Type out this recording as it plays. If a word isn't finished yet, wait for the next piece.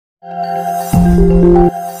Hi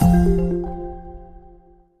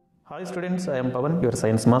students, I am Pavan, your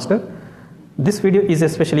science master. This video is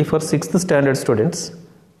especially for 6th standard students.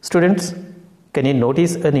 Students, can you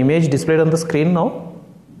notice an image displayed on the screen now?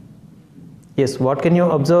 Yes, what can you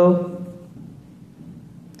observe?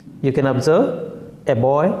 You can observe a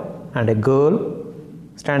boy and a girl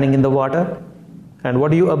standing in the water. And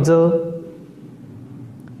what do you observe?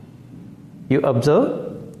 You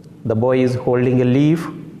observe the boy is holding a leaf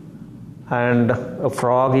and a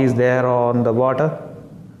frog is there on the water.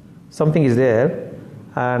 Something is there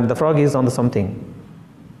and the frog is on the something.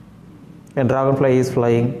 And dragonfly is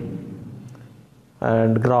flying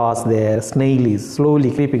and grass there, snail is slowly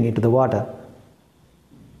creeping into the water.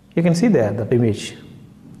 You can see there that image.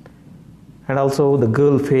 And also the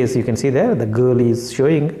girl face, you can see there, the girl is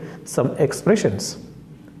showing some expressions.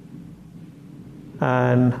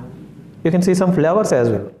 And you can see some flowers as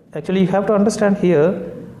well. Actually, you have to understand here,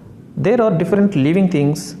 there are different living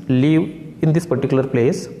things live in this particular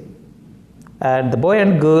place. And the boy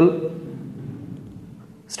and girl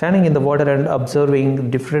standing in the water and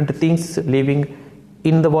observing different things living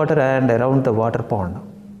in the water and around the water pond.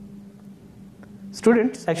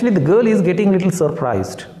 Students, actually the girl is getting a little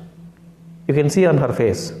surprised. You can see on her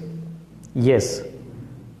face. Yes.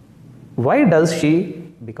 Why does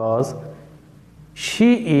she? Because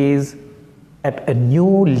she is at a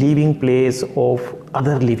new living place of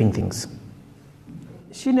other living things.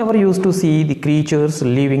 She never used to see the creatures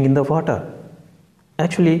living in the water.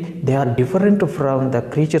 Actually, they are different from the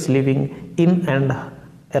creatures living in and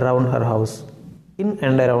around her house. In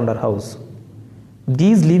and around her house.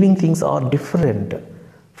 These living things are different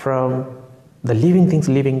from the living things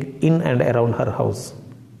living in and around her house.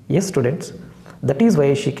 Yes, students, that is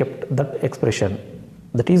why she kept that expression.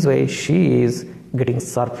 That is why she is getting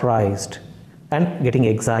surprised and getting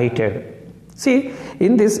excited. See,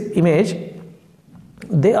 in this image,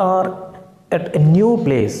 they are at a new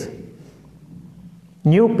place.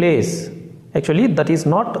 New place. Actually, that is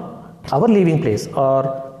not our living place,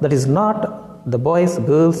 or that is not the boys,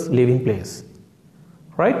 girls' living place.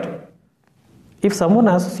 Right? If someone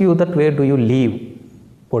asks you that where do you live,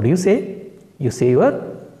 what do you say? You say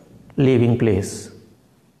your living place.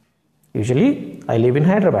 Usually, I live in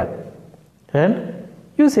Hyderabad. And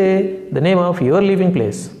you say the name of your living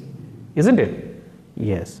place. Isn't it?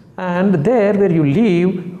 Yes. And there where you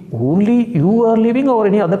live, only you are living or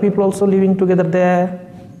any other people also living together there?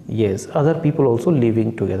 Yes, other people also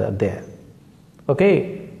living together there.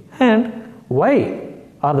 Okay. And why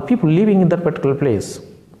are the people living in that particular place?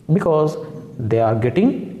 Because they are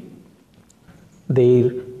getting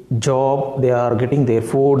their job, they are getting their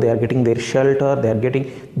food, they are getting their shelter, they are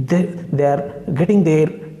getting their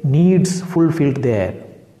needs fulfilled there.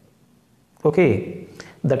 Okay,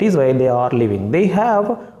 that is why they are living. They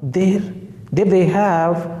have they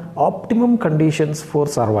have optimum conditions for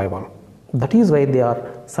survival. That is why they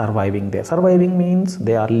are surviving there. Surviving means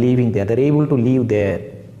they are living there. They are able to live there.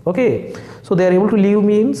 Okay, so they are able to live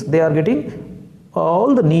means they are getting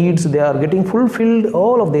all the needs, they are getting fulfilled,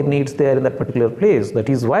 all of their needs there in that particular place. That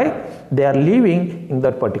is why they are living in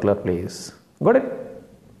that particular place. Got it?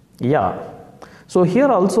 Yeah. So here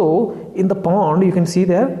also in the pond you can see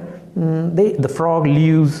there the frog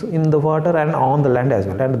lives in the water and on the land as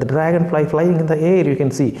well, and the dragonfly flying in the air you can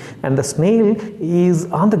see, and the snail is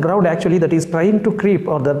on the ground actually, that is trying to creep,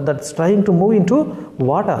 or that's trying to move into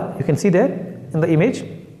water. You can see there in the image.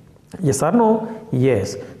 Yes or no?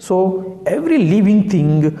 Yes. So every living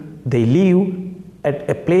thing, they live at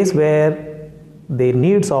a place where their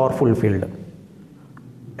needs are fulfilled,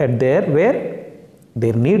 at there where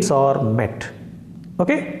their needs are met.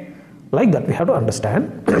 Okay, like that we have to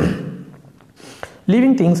understand.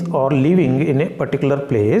 Living things are living in a particular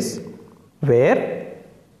place where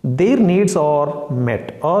their needs are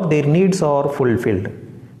met or their needs are fulfilled.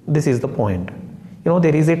 This is the point. You know,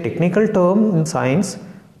 there is a technical term in science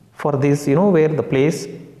for this, you know, where the place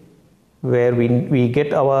where we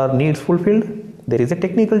get our needs fulfilled. There is a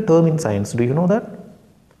technical term in science. Do you know that?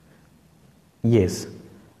 Yes,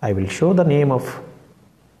 I will show the name of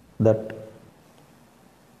that.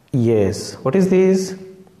 Yes, what is this?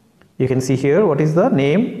 You can see here what is the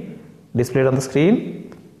name displayed on the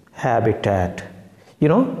screen. Habitat. You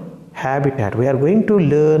know, habitat. We are going to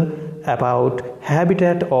learn about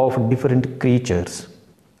habitat of different creatures.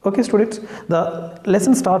 Okay, students, the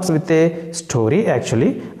lesson starts with a story.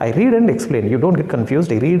 Actually, I read and explain. You don't get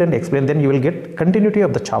confused. I read and explain, then you will get continuity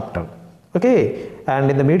of the chapter. Okay, and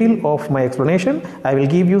in the middle of my explanation, I will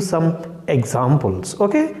give you some examples.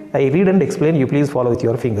 Okay, I read and explain. You please follow with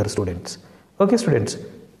your finger, students. Okay, students,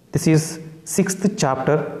 this is 6th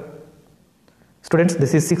chapter. Students,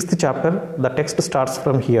 this is 6th chapter. The text starts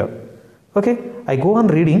from here. Okay, I go on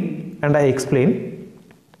reading and I explain.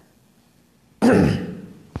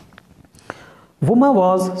 Uma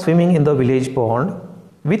was swimming in the village pond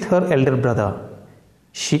with her elder brother.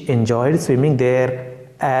 She enjoyed swimming there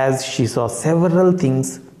as she saw several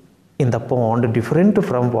things in the pond different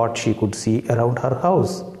from what she could see around her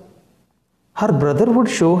house. Her brother would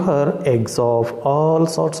show her eggs of all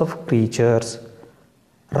sorts of creatures.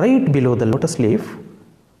 Right below the lotus leaf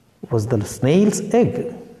was the snail's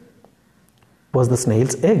egg.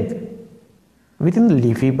 Within the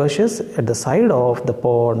leafy bushes at the side of the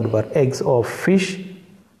pond were eggs of fish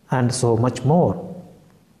and so much more.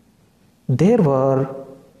 There were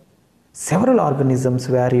several organisms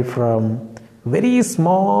vary from very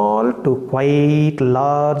small to quite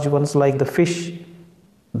large ones like the fish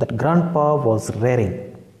that Grandpa was rearing.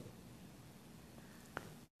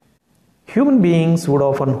 Human beings would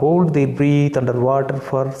often hold their breath underwater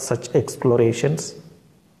for such explorations,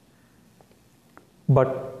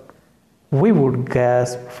 but we would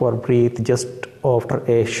gasp for breath just after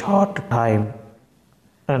a short time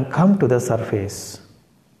and come to the surface.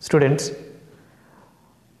 Students,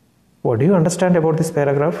 what do you understand about this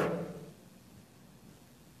paragraph?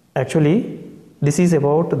 Actually, this is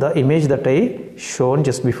about the image that I shown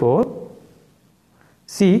just before.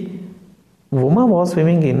 See, Uma was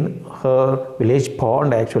swimming in her village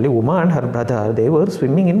pond. Actually, Uma and her brother, they were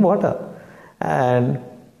swimming in water, and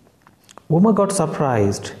Uma got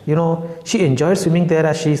surprised. She enjoyed swimming there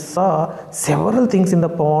as she saw several things in the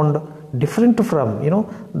pond different from,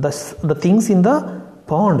 the things in the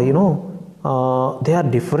pond, they are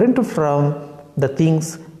different from the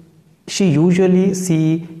things she usually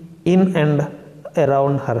see in and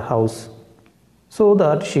around her house. So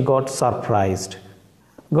that she got surprised.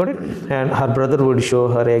 Got it? And her brother would show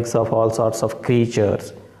her eggs of all sorts of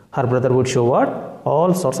creatures. Her brother would show what?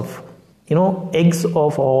 All sorts of, eggs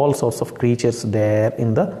of all sorts of creatures there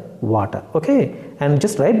in the water. Okay. And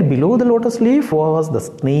just right below the lotus leaf was the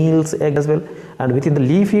snail's egg as well. And within the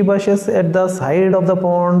leafy bushes at the side of the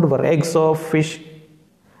pond were eggs of fish.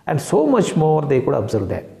 And so much more they could observe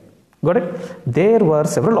there. Got it? There were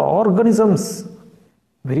several organisms.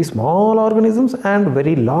 Very small organisms and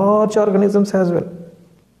very large organisms as well.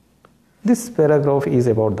 This paragraph is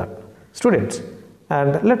about that. Students,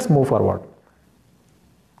 and let's move forward.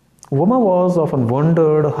 Uma was often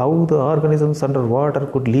wondered how the organisms underwater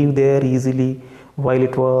could live there easily while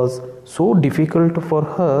it was so difficult for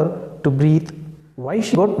her to breathe. Why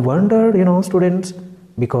she got wondered, students?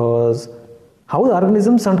 Because how the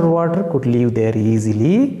organisms underwater could live there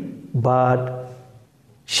easily, but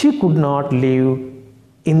she could not live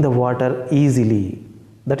in the water easily.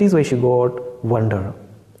 That is why she got wondered.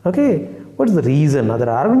 Okay, what is the reason? Other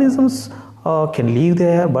organisms can live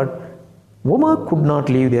there, but Uma could not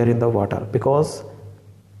live there in the water because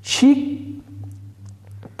she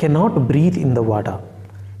cannot breathe in the water.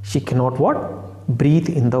 She cannot what? Breathe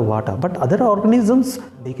in the water. But other organisms,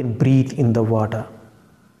 they can breathe in the water.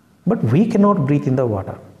 But we cannot breathe in the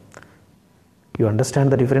water. You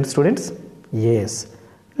understand the difference, students? Yes.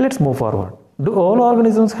 Let's move forward. Do all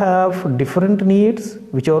organisms have different needs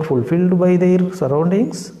which are fulfilled by their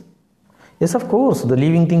surroundings? Yes, of course. The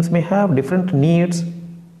living things may have different needs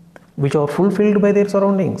which are fulfilled by their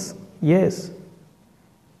surroundings. Yes.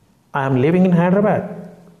 I am living in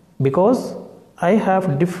Hyderabad because I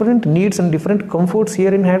have different needs and different comforts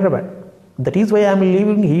here in Hyderabad. That is why I am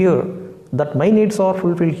living here, that my needs are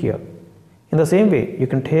fulfilled here. In the same way, you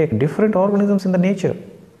can take different organisms in the nature.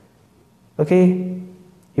 Okay,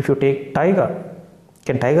 if you take tiger,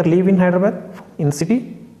 can tiger live in Hyderabad, in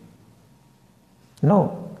city?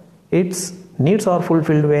 No, its needs are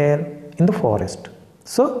fulfilled where? In the forest.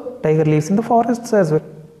 So, tiger lives in the forests as well.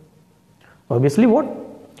 Obviously, what?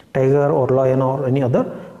 Tiger or lion or any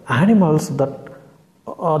other animals that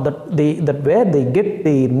where they get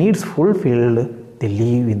their needs fulfilled, they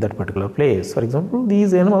live in that particular place. For example,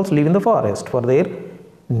 these animals live in the forest for their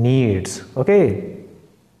needs. Okay,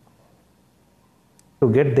 to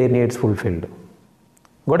get their needs fulfilled.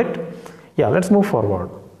 Got it? Yeah, let's move forward.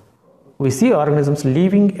 We see organisms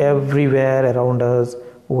living everywhere around us.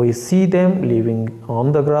 We see them living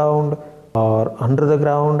on the ground or under the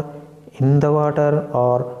ground, in the water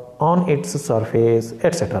or on its surface,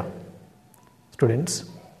 etc. Students,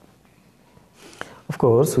 of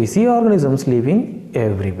course, we see organisms living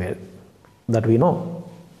everywhere. That we know.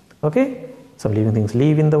 Okay? Some living things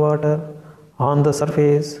live in the water, on the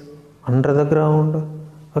surface, under the ground.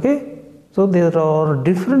 Okay? So there are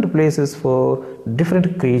different places for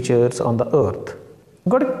different creatures on the earth.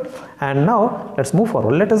 Got it? And now let's move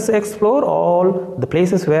forward. Let us explore all the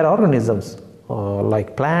places where organisms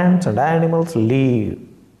like plants and animals live.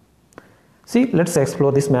 See, let's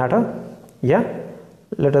explore this matter. Yeah,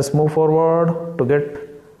 let us move forward to get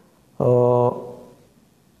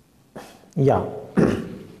yeah.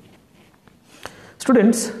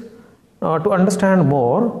 Students, to understand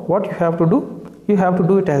more, what you have to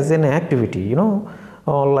do it as an activity,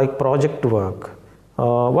 like project work.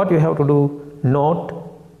 What you have to do, note,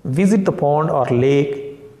 visit the pond or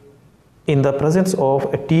lake in the presence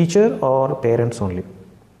of a teacher or parents only.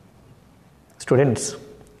 Students,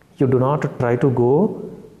 you do not try to go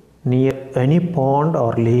near any pond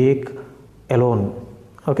or lake alone.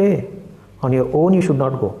 Okay, on your own you should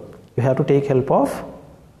not go. You have to take help of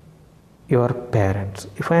your parents.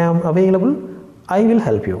 If I am available, I will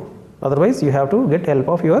help you. Otherwise, you have to get help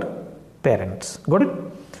of your parents. Got it?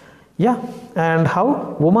 Yeah. And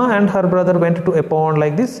how Uma and her brother went to a pond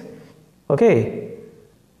like this? Okay.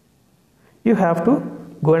 You have to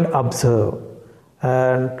go and observe,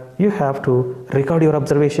 and you have to record your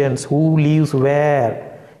observations. Who lives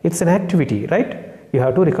where? It's an activity, right? You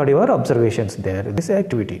have to record your observations there. This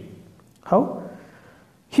activity. How?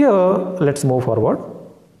 Here, let's move forward.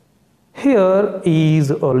 Here is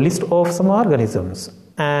a list of some organisms: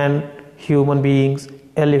 ant, human beings,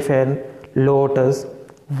 elephant, lotus,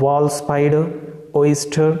 wall spider,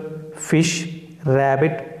 oyster, fish,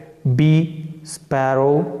 rabbit, bee,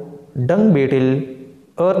 sparrow, dung beetle,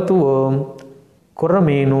 earthworm,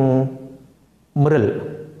 Koramenu,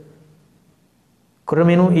 murrel.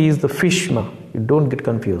 Koramenu is the fish. You don't get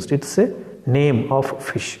confused. It's a name of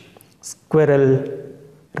fish. Squirrel,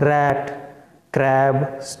 rat,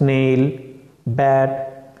 crab, snail,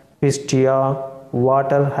 bat, pistia,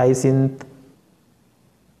 water hyacinth,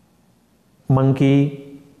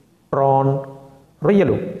 monkey, prawn,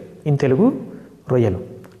 royalu. In Telugu, royalu.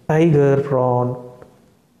 Tiger, prawn,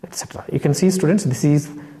 etc. You can see, students, this is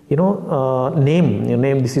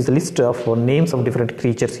name. This is a list of names of different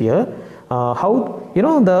creatures here. How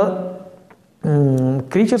the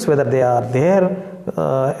creatures, whether they are there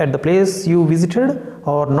at the place you visited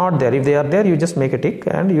or not there. If they are there, you just make a tick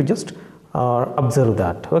and you just observe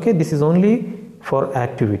that. Okay, this is only for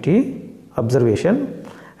activity observation,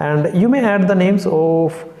 and you may add the names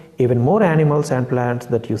of even more animals and plants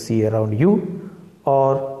that you see around you,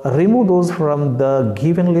 or remove those from the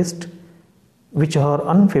given list which are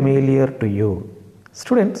unfamiliar to you.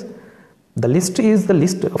 Students, the list is the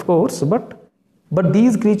list, of course, but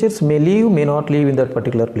these creatures may live, may not live in that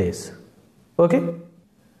particular place. Okay?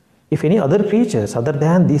 If any other creatures other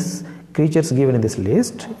than these creatures given in this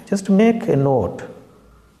list, just make a note.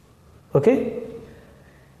 Okay?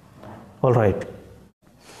 All right.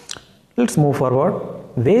 Let's move forward.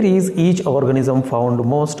 Where is each organism found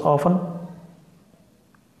most often?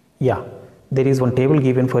 Yeah, there is one table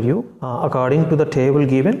given for you. According to the table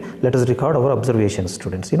given, let us record our observations,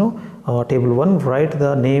 students. Table 1, write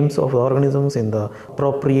the names of the organisms in the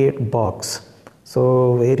appropriate box.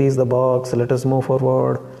 So where is the box? Let us move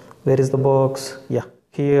forward. Where is the box? Yeah,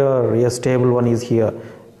 here. Yes, table 1 is here.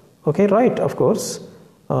 Okay, right, of course.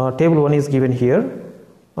 Table 1 is given here.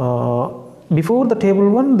 Before the table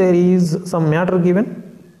 1, there is some matter given.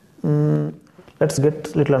 Let's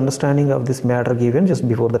get little understanding of this matter given just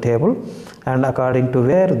before the table, and according to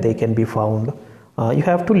where they can be found. You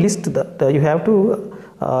have to list you have to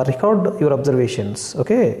record your observations,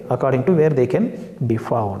 okay, according to where they can be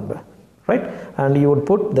found, right? And you would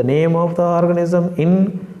put the name of the organism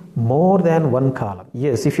in more than one column.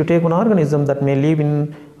 Yes, if you take an organism that may live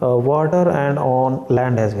in water and on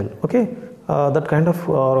land as well, okay, that kind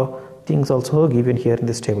of things also given here in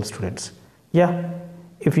this table, students. Yeah,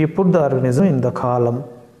 if you put the organism in the column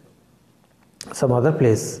some other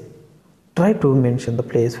place, try to mention the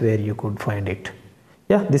place where you could find it.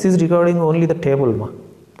 Yeah, this is regarding only the table.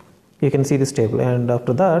 You can see this table, and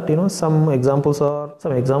after that, some examples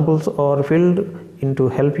are filled in to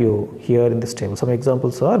help you here in this table. Some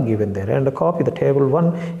examples are given there, and copy the table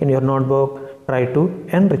 1 in your notebook. Try to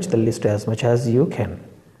enrich the list as much as you can.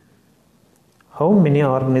 How many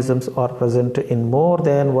organisms are present in more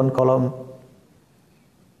than one column?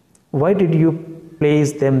 Why did you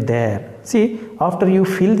place them there? See, after you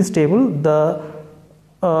fill this table,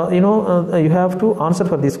 you have to answer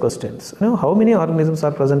for these questions. How many organisms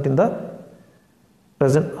are present in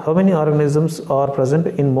how many organisms are present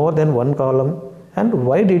in more than one column, and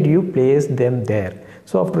why did you place them there?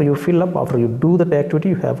 So after you fill up, after you do that activity,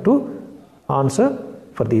 you have to answer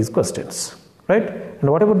for these questions, right? And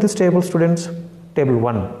what about this table, students? Table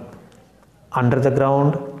 1. Under the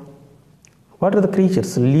ground, what are the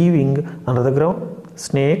creatures living under the ground?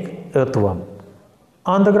 Snake, earthworm.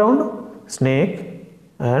 On the ground, snake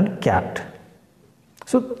and cat.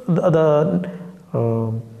 So the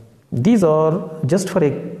These are just for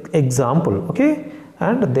example, okay,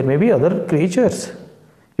 and there may be other creatures.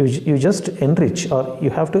 You just enrich, or you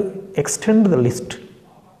have to extend the list.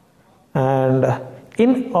 And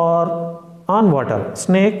in or on water,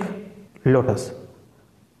 snake, lotus.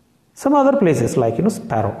 Some other places like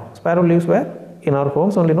sparrow lives where? In our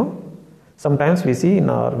homes only, no? Sometimes we see in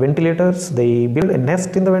our ventilators, they build a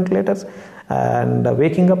nest in the ventilators, and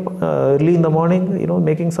waking up early in the morning,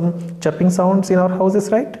 making some chirping sounds in our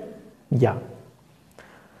houses, right? Yeah.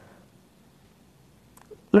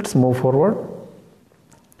 Let's move forward.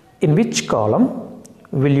 In which column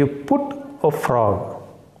will you put a frog?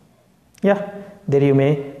 Yeah, there you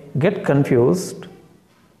may get confused,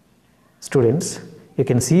 students. You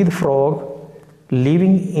can see the frog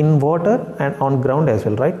living in water and on ground as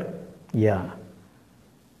well, right? Yeah.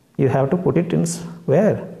 You have to put it in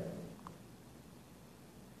where?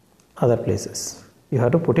 Other places. You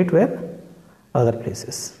have to put it where? Other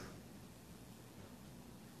places.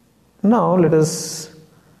 Now let us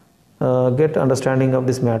get understanding of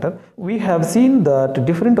this matter. We have seen that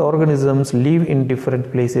different organisms live in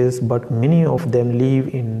different places, but many of them live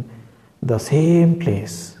in the same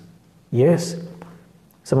place. Yes,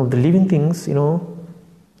 some of the living things,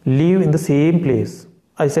 live in the same place.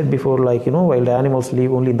 I said before, like, wild animals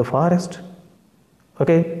live only in the forest.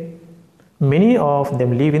 Okay, many of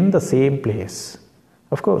them live in the same place.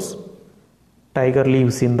 Of course, tiger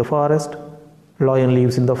lives in the forest, lion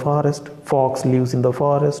lives in the forest, fox lives in the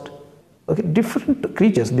forest. Okay, different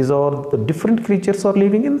creatures. These are the different creatures are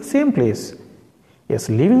living in the same place. Yes,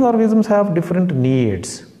 living organisms have different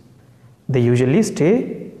needs. They usually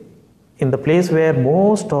stay in the place where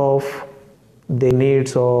most of their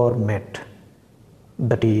needs are met.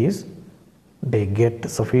 That is, they get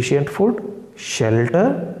sufficient food,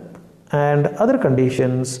 shelter, and other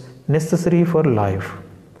conditions necessary for life.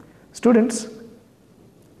 Students,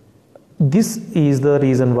 this is the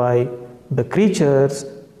reason why the creatures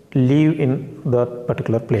live in that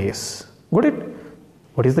particular place. Got it?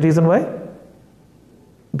 What is the reason why?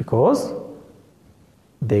 Because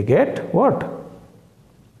they get what?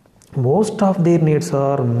 Most of their needs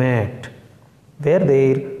are met.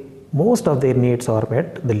 Where most of their needs are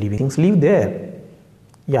met, the living things live there.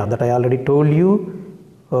 Yeah, that I already told you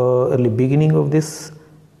early beginning of this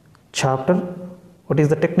chapter. What is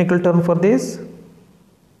the technical term for this?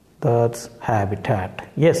 That's habitat.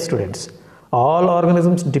 Yes, students. All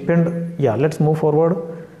organisms depend. Yeah, let's move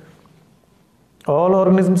forward. All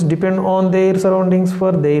organisms depend on their surroundings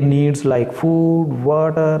for their needs like food,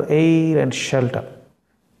 water, air, and shelter.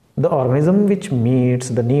 The organism which meets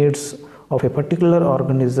the needs of a particular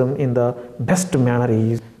organism in the best manner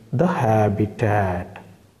is the habitat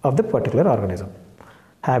of the particular organism.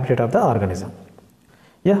 Habitat of the organism.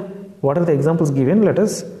 Yeah, what are the examples given? Let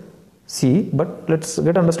us see, but let's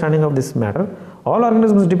get understanding of this matter. All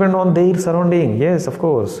organisms depend on their surrounding. Yes, of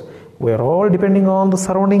course. We are all depending on the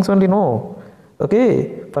surroundings only, no?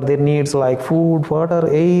 Okay, for their needs like food, water,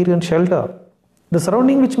 air, and shelter. The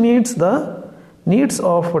surrounding which meets the needs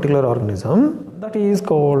of a particular organism, that is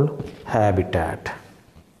called habitat.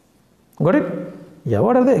 Got it? Yeah,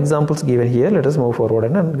 what are the examples given here? Let us move forward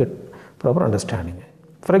and get proper understanding.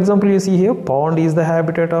 For example, you see here, pond is the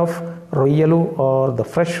habitat of royalu or the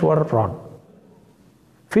freshwater prawn.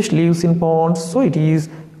 Fish lives in ponds, so it is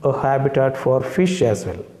a habitat for fish as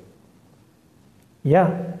well. Yeah.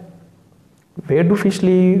 Where do fish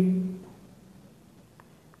live?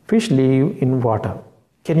 Fish live in water.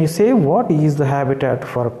 Can you say what is the habitat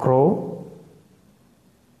for a crow?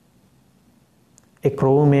 A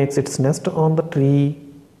crow makes its nest on the tree.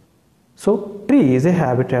 So, tree is a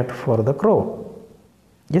habitat for the crow.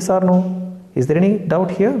 Yes or no? Is there any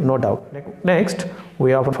doubt here? No doubt. Next,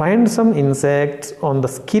 we have to find some insects on the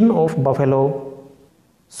skin of buffalo.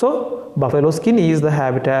 So, buffalo skin is the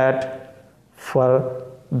habitat for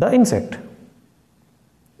the insect.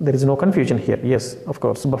 There is no confusion here. Yes, of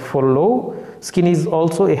course. Buffalo skin is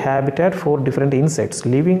also a habitat for different insects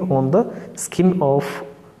living on the skin of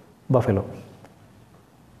buffalo.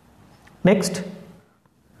 Next,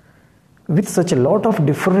 with such a lot of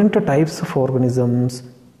different types of organisms,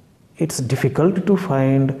 it's difficult to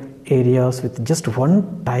find areas with just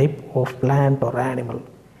one type of plant or animal.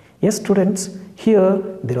 Yes, students, here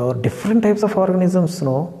there are different types of organisms,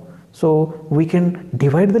 no? So we can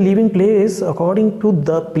divide the living place according to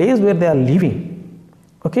the place where they are living.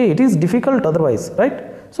 Okay, it is difficult otherwise, right?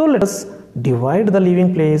 So let us divide the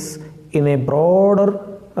living place in a broader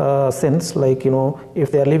sense, like,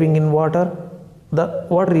 if they are living in water, the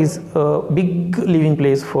water is a big living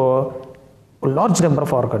place for a large number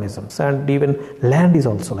of organisms, and even land is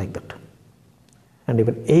also like that, and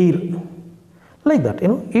even air. like that.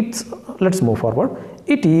 It's, let's move forward.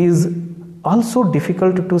 It is also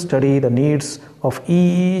difficult to study the needs of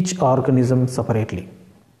each organism separately.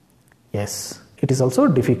 Yes, it is also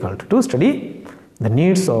difficult to study the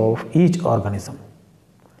needs of each organism.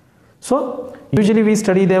 So usually we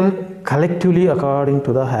study them collectively according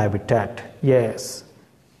to the habitat. Yes,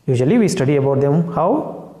 usually we study about them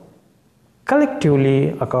how?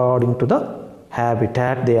 Collectively according to the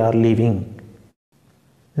habitat they are living.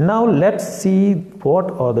 Now let's see what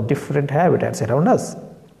are the different habitats around us.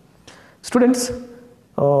 Students,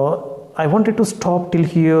 I wanted to stop till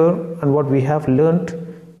here and what we have learnt.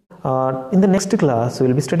 In the next class we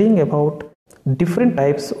will be studying about different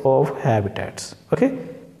types of habitats. Okay,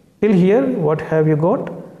 till here what have you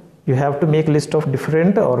got? You have to make a list of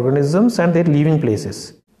different organisms and their living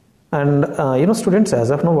places. And students,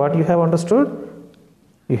 as of now what you have understood?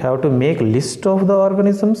 You have to make a list of the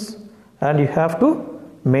organisms and you have to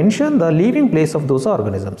mention the living place of those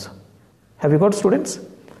organisms. Have you got, students?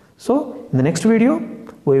 So in the next video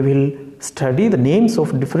we will study the names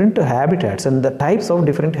of different habitats and the types of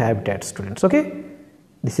different habitats, students. Okay,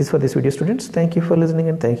 this is for this video, students. Thank you for listening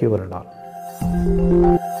and thank you one and all.